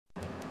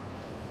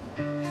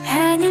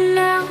Hanging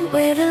out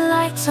where the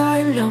lights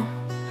are low,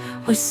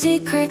 where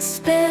secrets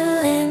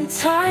spill and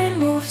time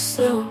moves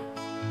slow.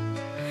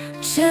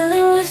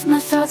 Chilling with my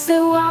thoughts,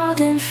 they're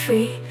wild and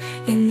free.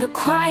 In the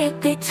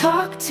quiet they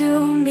talk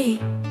to me.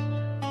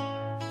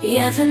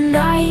 Yeah, the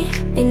night,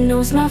 it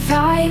knows my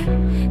vibe.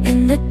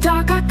 In the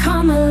dark I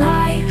come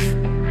alive.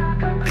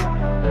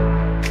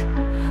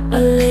 A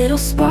little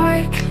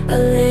spark, a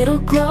little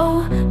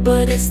glow,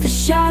 but it's the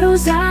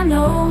shadows I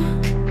know.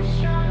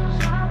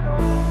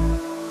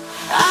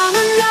 I'm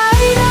a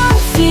night, I'm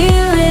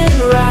feeling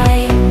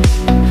right,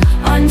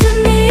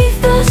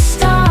 underneath the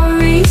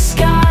starry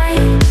sky.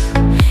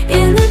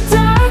 In the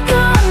dark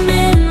I'm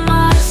in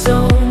my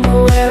zone,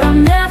 where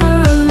I'm never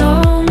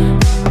alone.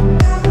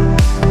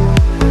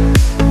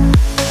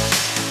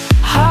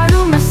 Heart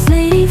on my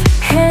sleeve,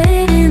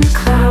 head in the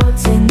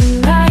clouds. In the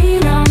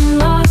night I'm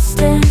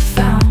lost and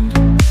found.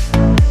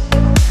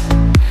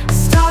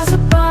 Stars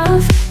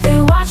above,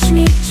 they watch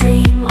me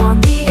dream, on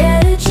the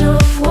edge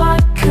of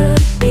what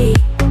could be.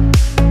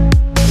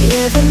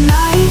 Yeah, the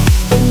night,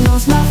 it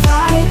knows my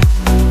vibe.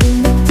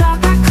 In the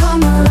dark I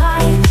come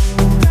alive.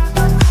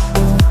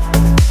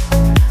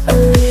 A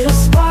little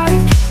spark,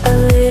 a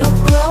little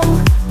glow,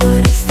 but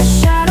it's the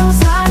shadows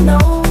I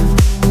know.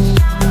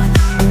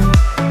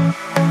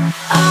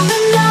 I'm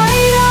a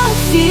night, I'm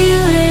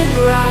feeling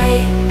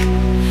right,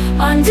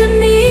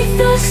 underneath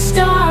the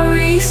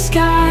starry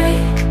sky.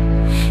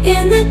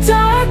 In the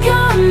dark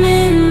I'm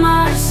in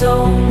my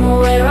zone,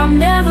 where I'm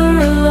never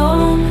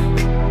alone.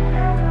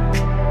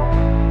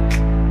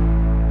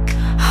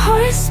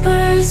 Heart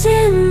spurs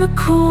in the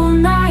cool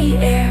night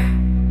air,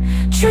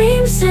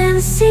 dreams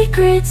and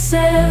secrets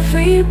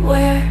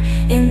everywhere.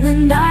 In the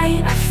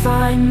night I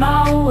find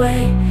my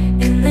way,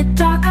 in the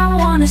dark I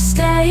wanna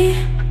stay.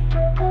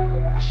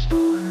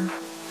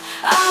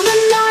 I'm a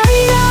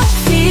night, I'm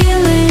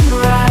feeling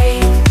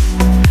right,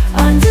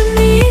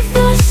 underneath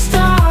the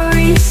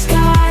starry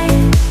sky.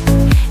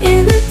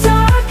 In the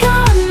dark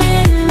I'm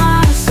in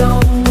my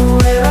zone,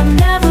 where I'm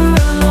never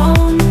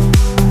alone.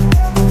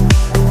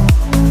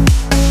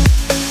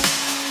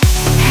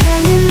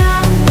 Hanging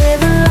out where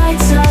the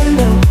lights are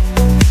low,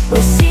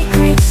 where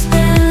secrets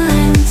spill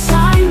and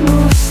time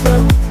moves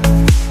slow.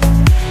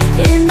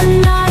 In the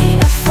night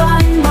I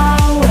find my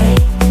way,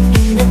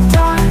 in the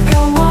dark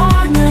I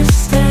wanna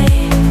stay.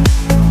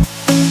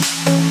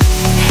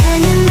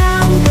 Hanging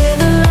out where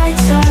the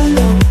lights are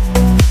low,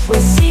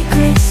 where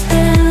secrets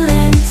spill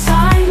and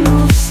time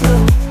moves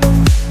slow.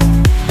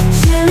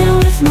 Chilling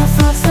with my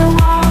thoughts a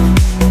while.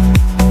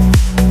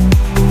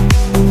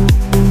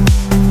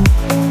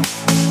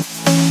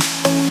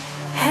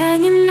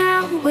 Hanging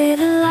out where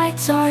the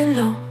lights are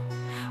low,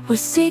 where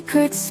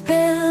secrets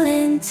spill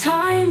and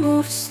time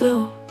moves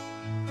slow.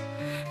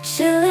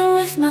 Chilling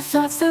with my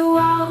thoughts a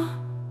while.